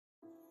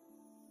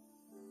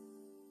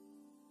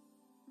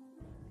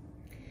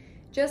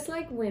Just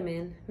like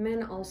women,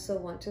 men also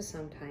want to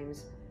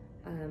sometimes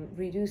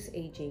reduce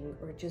aging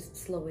or just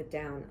slow it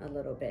down a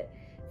little bit.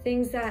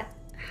 Things that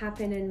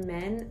happen in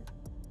men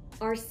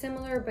are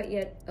similar but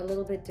yet a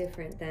little bit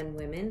different than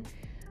women.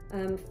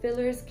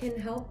 Fillers can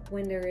help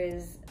when there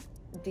is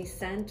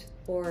descent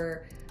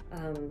or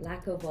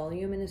lack of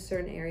volume in a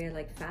certain area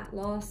like fat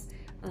loss.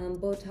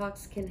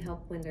 Botox can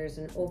help when there's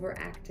an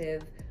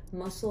overactive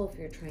muscle, if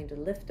you're trying to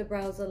lift the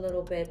brows a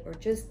little bit, or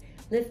just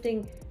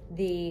lifting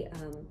the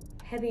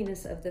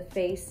heaviness of the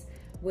face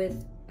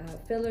with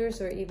fillers,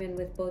 or even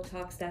with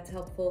Botox, that's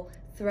helpful.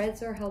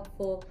 Threads are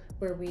helpful,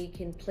 where we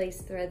can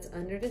place threads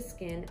under the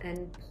skin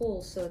and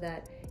pull so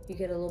that you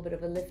get a little bit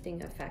of a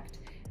lifting effect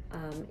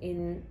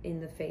in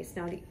the face.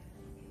 Now, the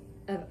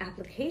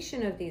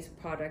application of these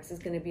products is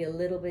going to be a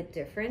little bit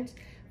different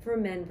for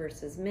men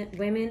versus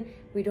women.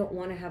 We don't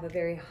want to have a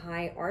very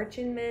high arch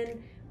in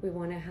men. We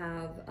want to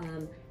have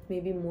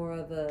maybe more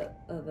of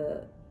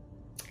a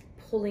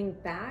pulling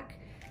back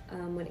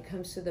when it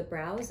comes to the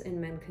brows in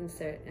men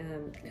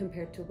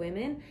compared to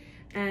women.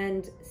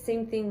 And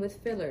same thing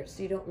with fillers.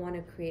 You don't want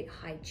to create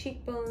high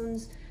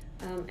cheekbones.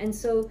 And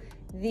so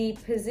the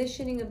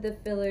positioning of the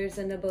fillers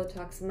and the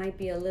Botox might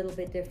be a little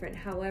bit different.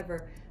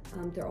 However,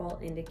 they're all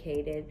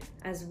indicated,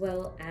 as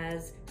well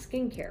as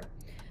skincare.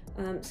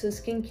 So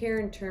skincare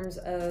in terms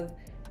of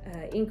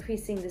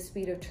increasing the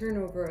speed of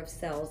turnover of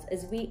cells.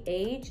 As we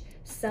age,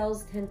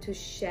 cells tend to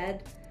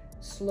shed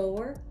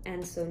slower,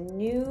 and so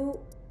new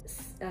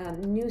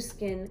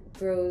skin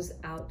grows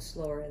out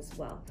slower as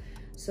well.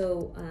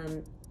 So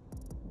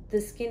the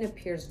skin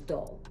appears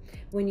dull.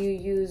 When you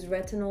use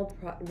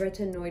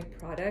retinoid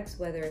products,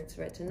 whether it's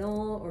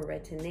retinol or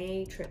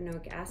retin-A,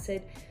 tretinoic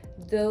acid,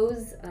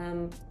 those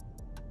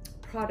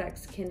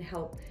products can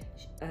help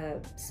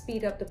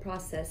speed up the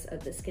process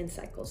of the skin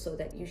cycle so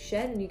that you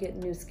shed and you get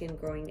new skin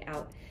growing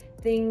out.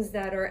 Things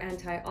that are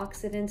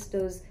antioxidants,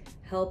 those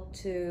help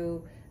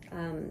to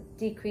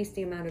decrease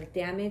the amount of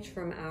damage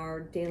from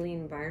our daily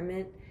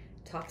environment,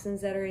 toxins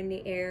that are in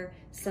the air.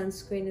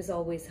 Sunscreen is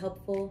always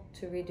helpful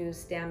to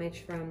reduce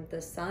damage from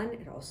the sun.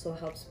 It also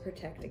helps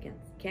protect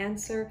against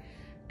cancer,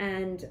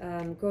 and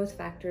growth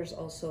factors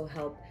also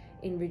help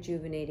in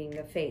rejuvenating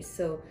the face.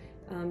 So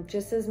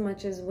just as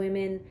much as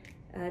women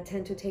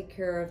tend to take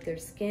care of their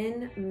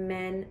skin,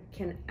 men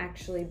can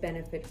actually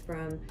benefit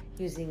from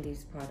using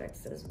these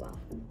products as well.